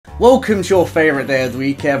Welcome to your favourite day of the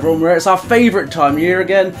week, everyone, where it's our favourite time of year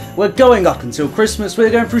again. We're going up until Christmas.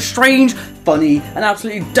 We're going through strange, funny and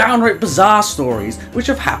absolutely downright bizarre stories which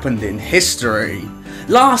have happened in history.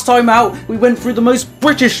 Last time out, we went through the most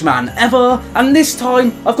British man ever, and this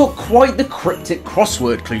time I've got quite the cryptic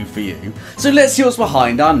crossword clue for you. So let's see what's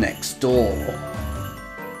behind our next door.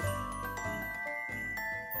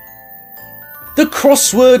 The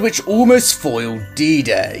crossword which almost foiled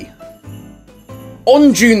D-Day.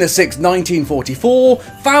 On June the 6th, 1944,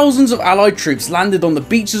 thousands of Allied troops landed on the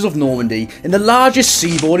beaches of Normandy in the largest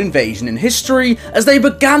seaboard invasion in history as they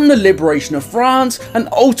began the liberation of France and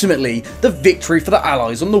ultimately the victory for the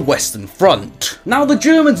Allies on the Western Front. Now the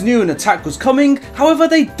Germans knew an attack was coming, however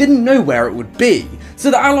they didn't know where it would be. So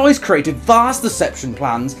the Allies created vast deception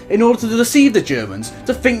plans in order to deceive the Germans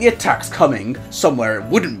to think the attack's coming somewhere it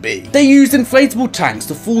wouldn't be. They used inflatable tanks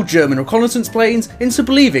to fool German reconnaissance planes into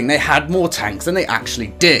believing they had more tanks than they actually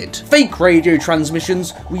did. Fake radio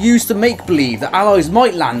transmissions were used to make believe the Allies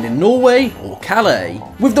might land in Norway or Calais.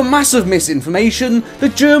 With the massive misinformation, the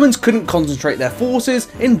Germans couldn't concentrate their forces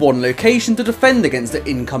in one location to defend against the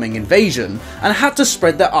incoming invasion and had to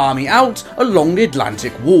spread their army out along the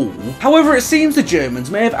Atlantic Wall. However, it seems the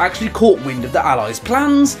Germans may have actually caught wind of the Allies'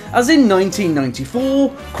 plans, as in 1994,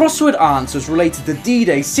 crossword answers related to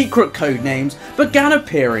D-Day's secret code names began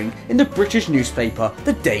appearing in the British newspaper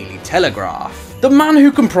The Daily Telegraph. The man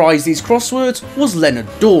who comprised these crosswords was Leonard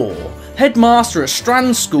Dorr, headmaster at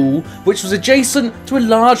Strand School, which was adjacent to a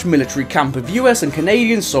large military camp of US and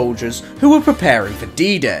Canadian soldiers who were preparing for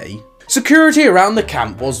D-Day. Security around the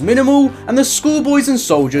camp was minimal, and the schoolboys and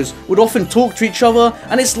soldiers would often talk to each other,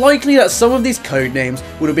 and it's likely that some of these code names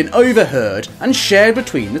would have been overheard and shared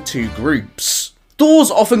between the two groups.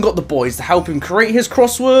 Dawes often got the boys to help him create his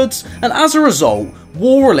crosswords, and as a result,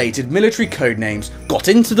 war-related military code names got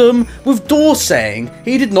into them, with Dawes saying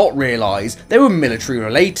he did not realise they were military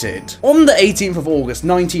related. On the 18th of August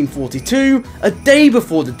 1942, a day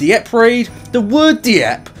before the Dieppe raid, the word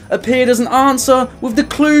Dieppe appeared as an answer with the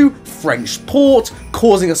clue French port,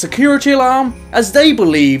 causing a security alarm as they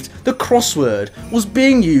believed the crossword was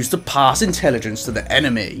being used to pass intelligence to the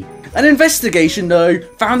enemy. An investigation though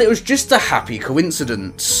found it was just a happy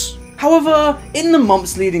coincidence. However, in the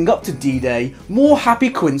months leading up to D-Day, more happy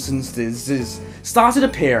coincidences started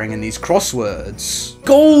appearing in these crosswords.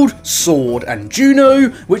 Gold, Sword and Juno,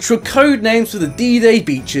 which were code names for the D-Day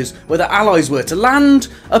beaches where the Allies were to land,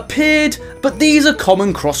 appeared, but these are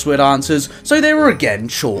common crossword answers, so they were again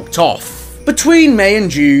chalked off. Between May and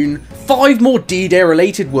June, 5 more D-Day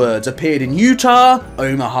related words appeared in Utah,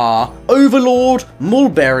 Omaha, Overlord,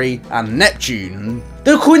 Mulberry and Neptune.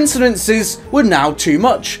 The coincidences were now too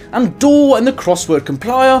much, and Dorr and the crossword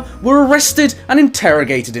compiler were arrested and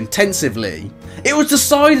interrogated intensively. It was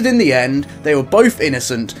decided in the end they were both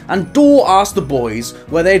innocent, and Dorr asked the boys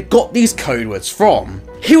where they had got these code words from.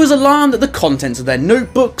 He was alarmed at the contents of their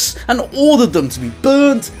notebooks and ordered them to be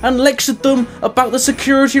burnt and lectured them about the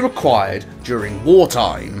security required during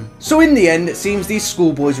wartime. So in the end, it seems these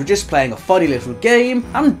schoolboys were just playing a funny little game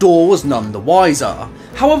and Dorr was none the wiser.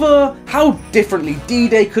 However, how differently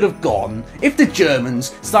D-Day could have gone if the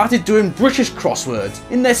Germans started doing British crosswords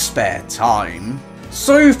in their spare time.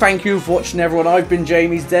 So thank you for watching, everyone. I've been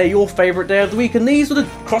Jamie's Day, your favourite day of the week, and these are the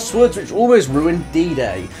crosswords which almost ruined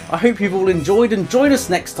D-Day. I hope you've all enjoyed, and join us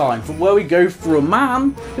next time for where we go through a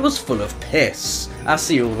man who was full of piss. I'll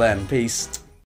see you all then. Peace.